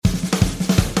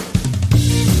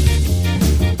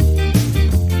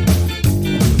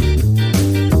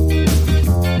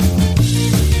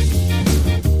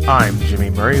I'm Jimmy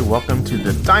Murray. Welcome to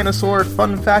the Dinosaur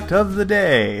Fun Fact of the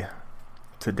Day.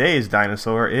 Today's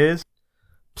dinosaur is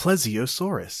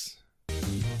Plesiosaurus.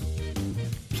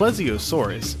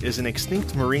 Plesiosaurus is an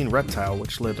extinct marine reptile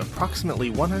which lived approximately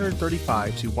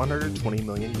 135 to 120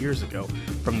 million years ago,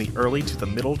 from the early to the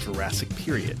middle Jurassic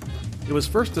period. It was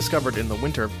first discovered in the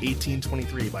winter of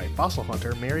 1823 by fossil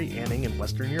hunter Mary Anning in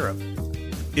Western Europe.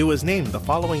 It was named the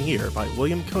following year by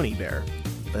William Conybeare.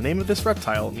 The name of this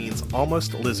reptile means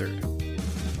almost lizard.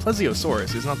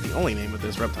 Plesiosaurus is not the only name of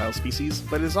this reptile species,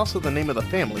 but it is also the name of the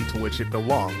family to which it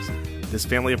belongs. This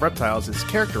family of reptiles is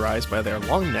characterized by their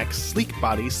long necks, sleek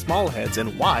bodies, small heads,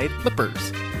 and wide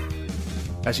flippers.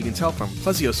 As you can tell from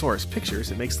Plesiosaurus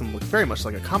pictures, it makes them look very much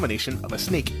like a combination of a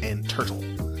snake and turtle.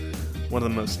 One of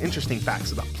the most interesting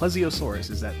facts about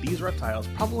Plesiosaurus is that these reptiles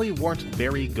probably weren't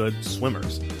very good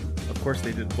swimmers. Of course,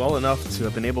 they did well enough to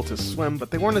have been able to swim,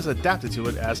 but they weren't as adapted to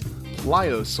it as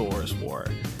pliosaurs were.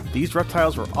 These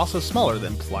reptiles were also smaller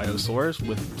than pliosaurs,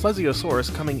 with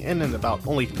Plesiosaurus coming in at about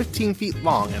only 15 feet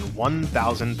long and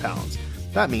 1,000 pounds.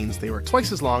 That means they were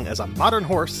twice as long as a modern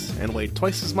horse and weighed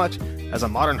twice as much as a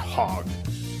modern hog.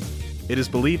 It is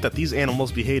believed that these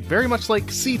animals behaved very much like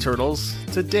sea turtles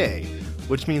today,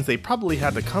 which means they probably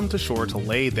had to come to shore to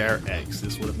lay their eggs.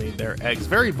 This would have made their eggs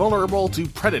very vulnerable to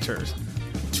predators.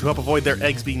 To help avoid their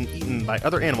eggs being eaten by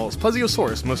other animals,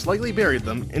 Plesiosaurus most likely buried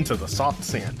them into the soft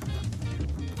sand.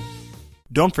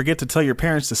 Don't forget to tell your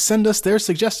parents to send us their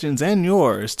suggestions and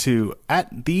yours to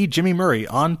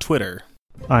 @TheJimmyMurray on Twitter.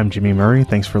 I'm Jimmy Murray.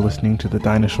 Thanks for listening to The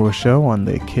Dinosaur Show on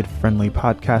the Kid-Friendly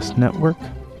Podcast Network.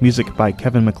 Music by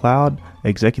Kevin MacLeod.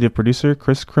 Executive producer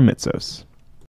Chris Kremitzos.